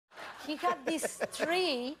he had this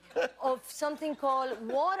tree of something called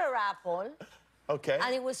water apple. Okay.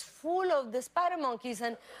 And it was full of the spider monkeys.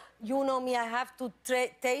 And you know me, I have to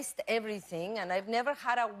taste everything. And I've never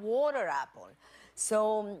had a water apple.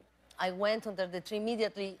 So I went under the tree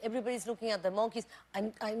immediately. Everybody's looking at the monkeys.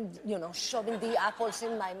 I'm you know, shoving the apples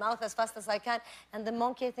in my mouth as fast as I can. And the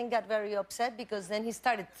monkey, I think, got very upset because then he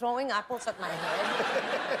started throwing apples at my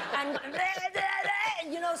head. And,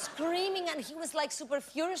 you know, screaming. And he was, like, super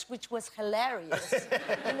furious, which was hilarious.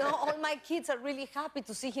 You know, all my kids are really happy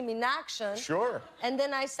to see him in action. Sure. And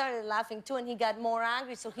then I started laughing, too, and he got more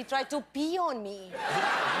angry, so he tried to pee on me.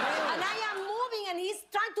 And I am moving, and he's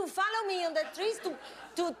trying to follow me on the trees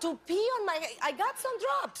to pee on my... I got some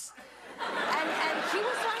drops. And he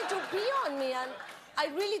was trying to pee on me, and I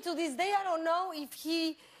really, to this day, I don't know if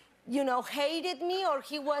he, you know, hated me or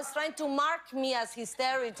he was trying to mark me as his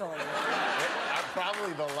territory.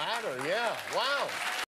 Probably the latter, yeah. Wow.